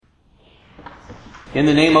In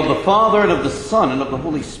the name of the Father, and of the Son, and of the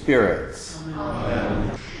Holy Spirit.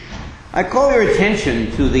 Amen. I call your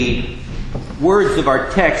attention to the words of our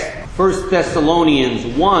text, 1 Thessalonians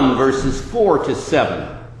 1, verses 4 to 7.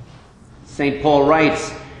 St. Paul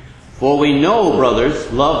writes, "For we know, brothers,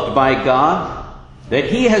 loved by God, that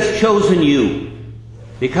He has chosen you,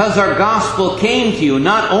 because our gospel came to you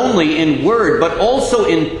not only in word, but also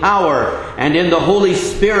in power, and in the Holy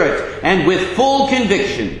Spirit, and with full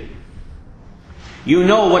conviction. You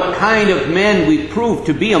know what kind of men we proved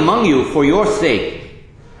to be among you for your sake,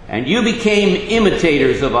 and you became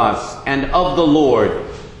imitators of us and of the Lord.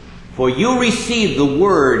 For you received the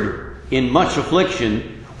word in much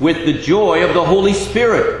affliction with the joy of the Holy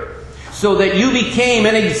Spirit, so that you became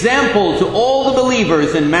an example to all the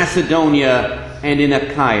believers in Macedonia and in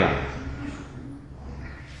Achaia."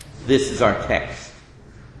 This is our text.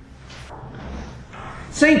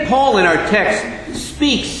 St. Paul in our text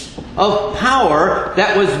speaks of power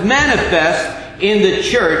that was manifest in the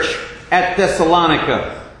church at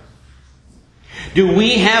Thessalonica. Do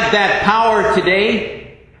we have that power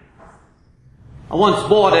today? I once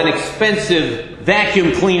bought an expensive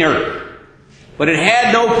vacuum cleaner, but it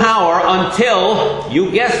had no power until,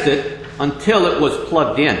 you guessed it, until it was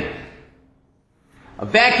plugged in. A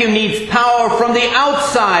vacuum needs power from the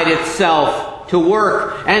outside itself to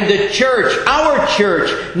work, and the church, our church,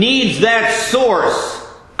 needs that source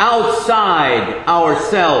outside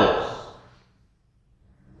ourselves.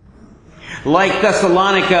 Like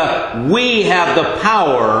Thessalonica, we have the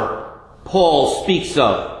power Paul speaks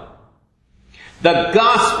of. The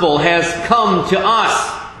gospel has come to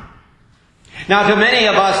us. Now, to many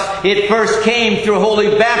of us, it first came through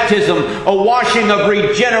holy baptism, a washing of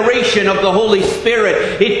regeneration of the Holy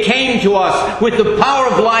Spirit. It came to us with the power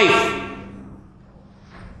of life.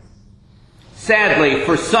 Sadly,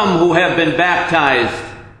 for some who have been baptized,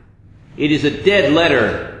 it is a dead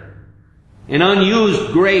letter, an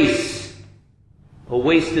unused grace, a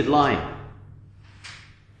wasted line.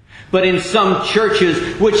 But in some churches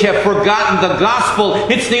which have forgotten the gospel,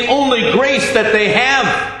 it's the only grace that they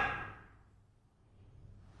have.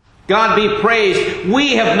 God be praised,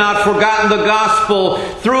 we have not forgotten the gospel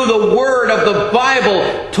through the word of the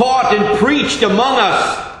Bible taught and preached among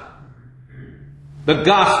us. The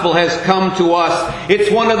gospel has come to us.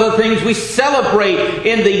 It's one of the things we celebrate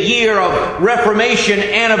in the year of Reformation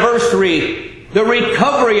anniversary, the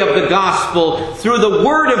recovery of the gospel through the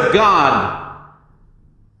Word of God,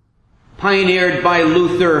 pioneered by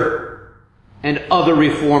Luther and other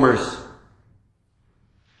reformers.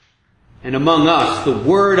 And among us, the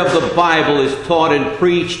Word of the Bible is taught and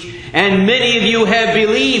preached, and many of you have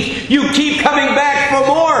believed. You keep coming back for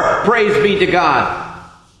more. Praise be to God.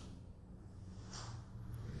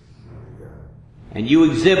 And you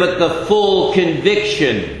exhibit the full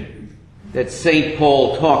conviction that St.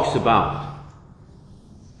 Paul talks about.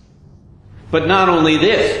 But not only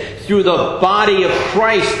this, through the body of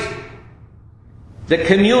Christ, the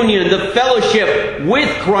communion, the fellowship with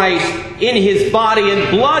Christ in His body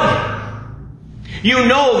and blood, you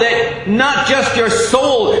know that not just your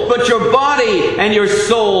soul, but your body and your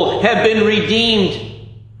soul have been redeemed.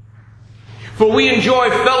 For we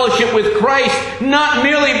enjoy fellowship with Christ not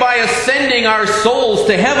merely by ascending our souls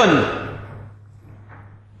to heaven,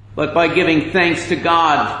 but by giving thanks to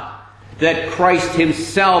God that Christ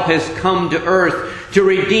Himself has come to earth to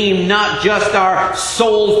redeem not just our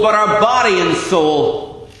souls, but our body and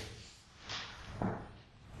soul.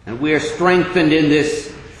 And we are strengthened in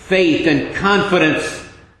this faith and confidence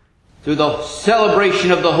through the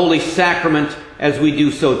celebration of the Holy Sacrament as we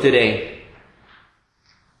do so today.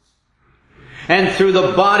 And through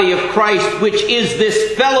the body of Christ, which is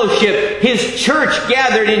this fellowship, His church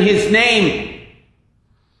gathered in His name.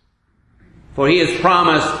 For He has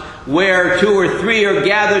promised, where 2 or 3 are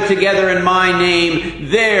gathered together in my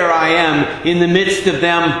name, there I am in the midst of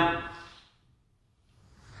them.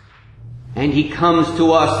 And He comes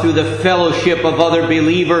to us through the fellowship of other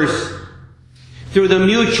believers, through the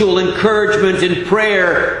mutual encouragement and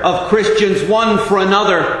prayer of Christians one for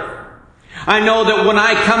another. I know that when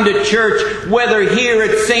I come to church, whether here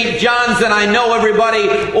at St. John's and I know everybody,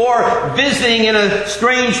 or visiting in a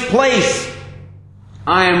strange place,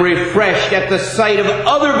 I am refreshed at the sight of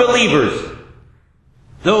other believers,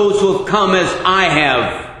 those who have come as I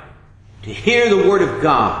have, to hear the Word of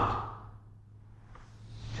God,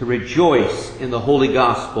 to rejoice in the Holy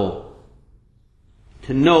Gospel,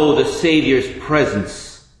 to know the Savior's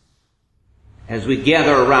presence as we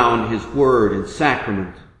gather around His Word and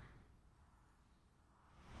Sacrament.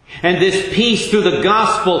 And this peace through the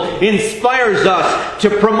gospel inspires us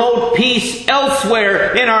to promote peace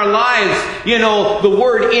elsewhere in our lives. You know, the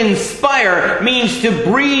word inspire means to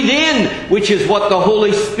breathe in, which is what the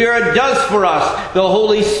Holy Spirit does for us. The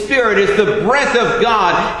Holy Spirit is the breath of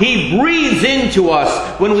God. He breathes into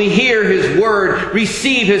us when we hear His word,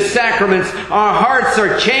 receive His sacraments. Our hearts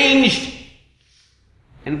are changed,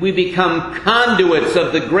 and we become conduits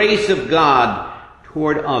of the grace of God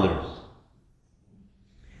toward others.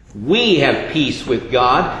 We have peace with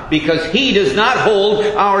God because He does not hold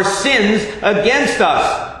our sins against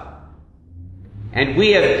us. And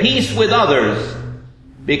we have peace with others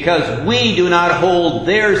because we do not hold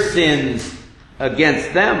their sins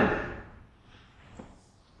against them.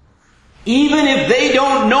 Even if they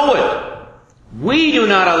don't know it, we do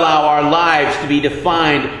not allow our lives to be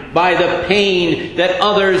defined by the pain that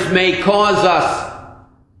others may cause us.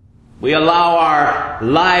 We allow our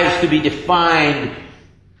lives to be defined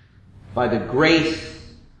by the grace,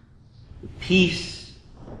 the peace,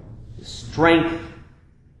 the strength,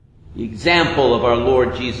 the example of our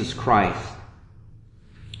Lord Jesus Christ,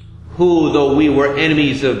 who, though we were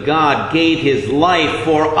enemies of God, gave His life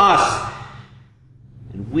for us,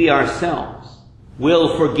 and we ourselves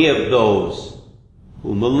will forgive those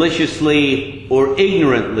who maliciously or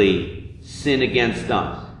ignorantly sin against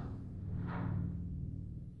us.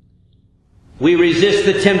 We resist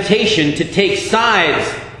the temptation to take sides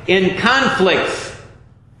in conflicts.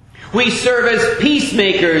 We serve as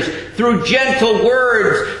peacemakers through gentle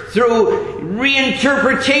words, through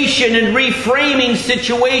reinterpretation and reframing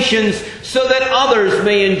situations so that others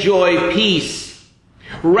may enjoy peace.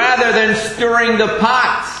 Rather than stirring the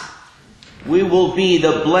pot, we will be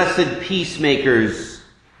the blessed peacemakers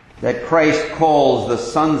that Christ calls the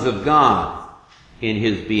sons of God in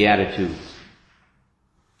His Beatitudes.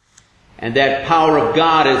 And that power of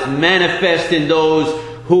God is manifest in those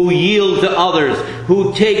who yield to others,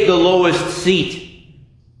 who take the lowest seat.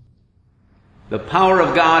 The power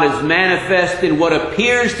of God is manifest in what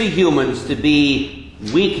appears to humans to be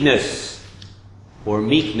weakness or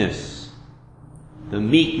meekness, the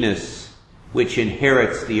meekness which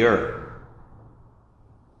inherits the earth.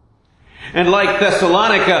 And like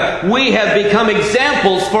Thessalonica, we have become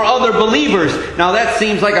examples for other believers. Now that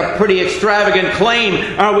seems like a pretty extravagant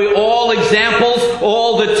claim. Are we all examples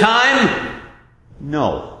all the time?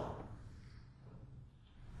 No.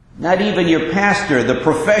 Not even your pastor, the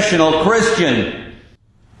professional Christian,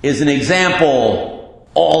 is an example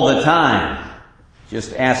all the time.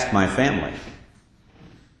 Just ask my family.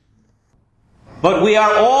 But we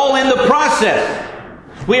are all in the process.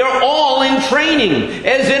 We are all in training.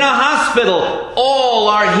 As in a hospital, all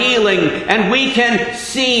are healing, and we can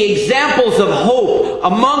see examples of hope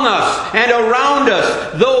among us and around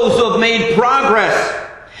us, those who have made progress.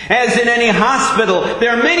 As in any hospital,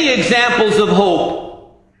 there are many examples of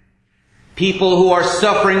hope. People who are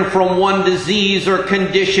suffering from one disease or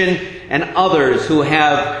condition, and others who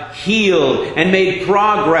have healed and made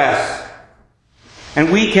progress.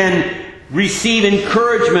 And we can receive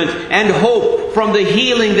encouragement and hope from the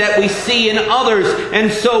healing that we see in others. And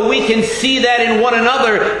so we can see that in one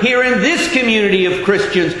another here in this community of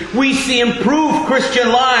Christians. We see improved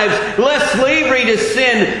Christian lives, less slavery to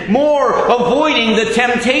sin, more avoiding the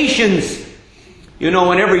temptations. You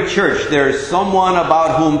know, in every church there's someone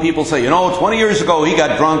about whom people say, 20 years ago he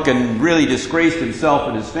got drunk and really disgraced himself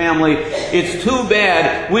and his family. It's too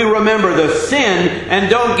bad we remember the sin and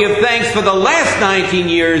don't give thanks for the last 19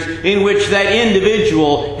 years in which that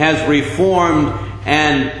individual has reformed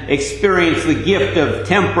and experienced the gift of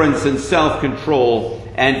temperance and self-control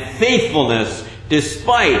and faithfulness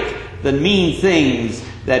despite the mean things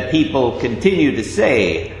that people continue to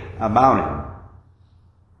say about him.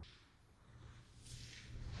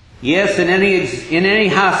 Yes, in any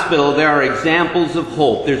hospital there are examples of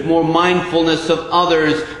hope. There's more mindfulness of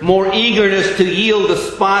others, more eagerness to yield the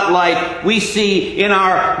spotlight. We see in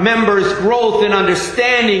our members growth in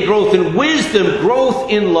understanding, growth in wisdom,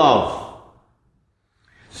 growth in love.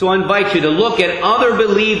 So I invite you to look at other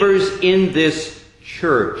believers in this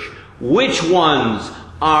church. Which ones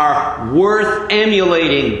are worth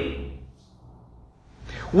emulating?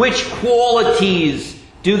 Which qualities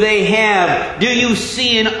do they have? Do you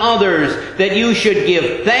see in others that you should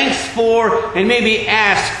give thanks for and maybe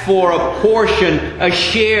ask for a portion, a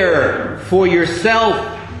share for yourself?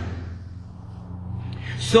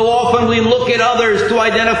 So often we look at others to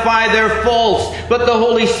identify their faults, but the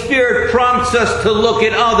Holy Spirit prompts us to look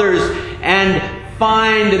at others and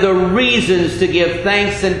find the reasons to give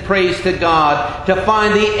thanks and praise to God, to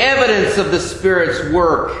find the evidence of the Spirit's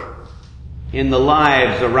work in the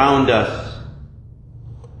lives around us.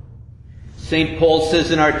 St. Paul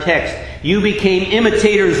says in our text, you became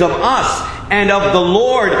imitators of us and of the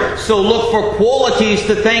Lord, so look for qualities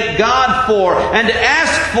to thank God for and to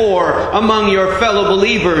ask for among your fellow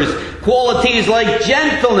believers. Qualities like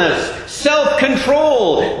gentleness,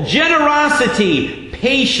 self-control, generosity,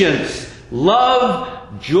 patience,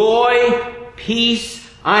 love, joy, peace.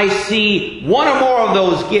 I see one or more of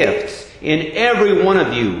those gifts in every one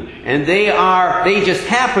of you. And they just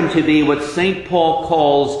happen to be what St. Paul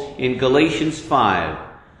calls in Galatians 5,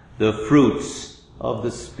 the fruits of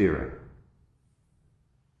the Spirit.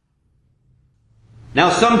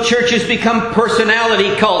 Now, some churches become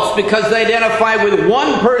personality cults because they identify with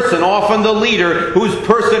one person, often the leader, whose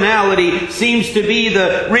personality seems to be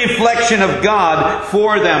the reflection of God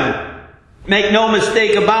for them. Make no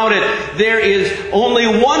mistake about it, there is only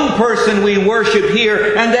one person we worship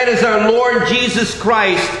here, and that is our Lord Jesus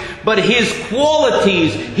Christ. But His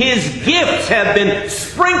qualities, His gifts have been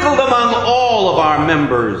sprinkled among all of our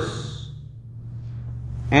members.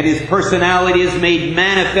 And His personality is made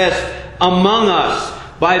manifest among us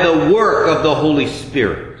by the work of the Holy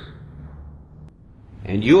Spirit.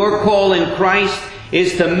 And your call in Christ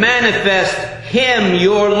is to manifest Him,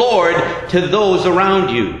 your Lord, to those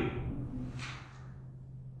around you.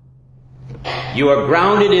 You are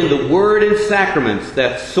grounded in the Word and sacraments,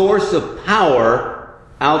 that source of power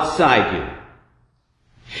outside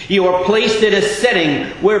you. You are placed in a setting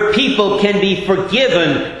where people can be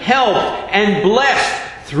forgiven, helped, and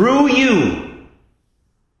blessed through you.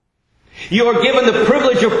 You are given the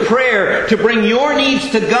privilege of prayer to bring your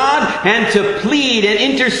needs to God and to plead and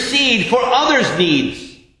intercede for others'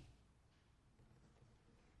 needs.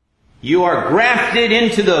 You are grafted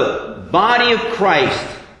into the body of Christ,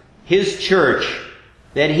 His church,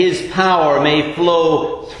 that His power may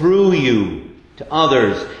flow through you to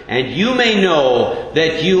others, and you may know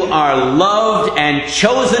that you are loved and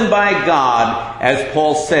chosen by God, as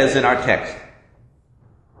Paul says in our text.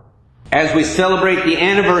 As we celebrate the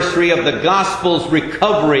anniversary of the Gospel's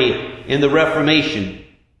recovery in the Reformation,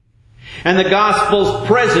 and the Gospel's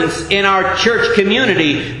presence in our church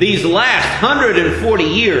community these last 140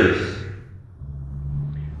 years,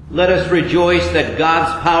 let us rejoice that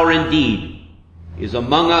God's power indeed is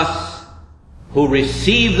among us who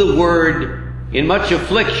receive the Word in much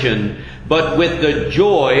affliction, but with the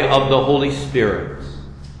joy of the Holy Spirit.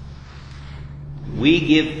 We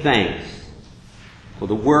give thanks for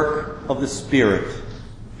the work of the Spirit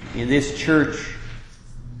in this church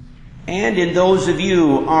and in those of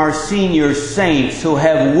you, our senior saints, who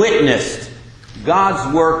have witnessed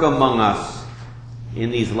God's work among us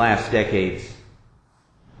in these last decades.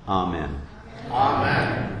 Amen.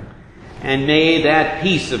 Amen. And may that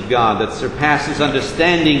peace of God that surpasses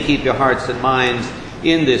understanding keep your hearts and minds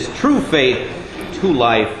in this true faith to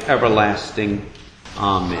life everlasting.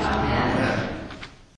 Amen. Amen.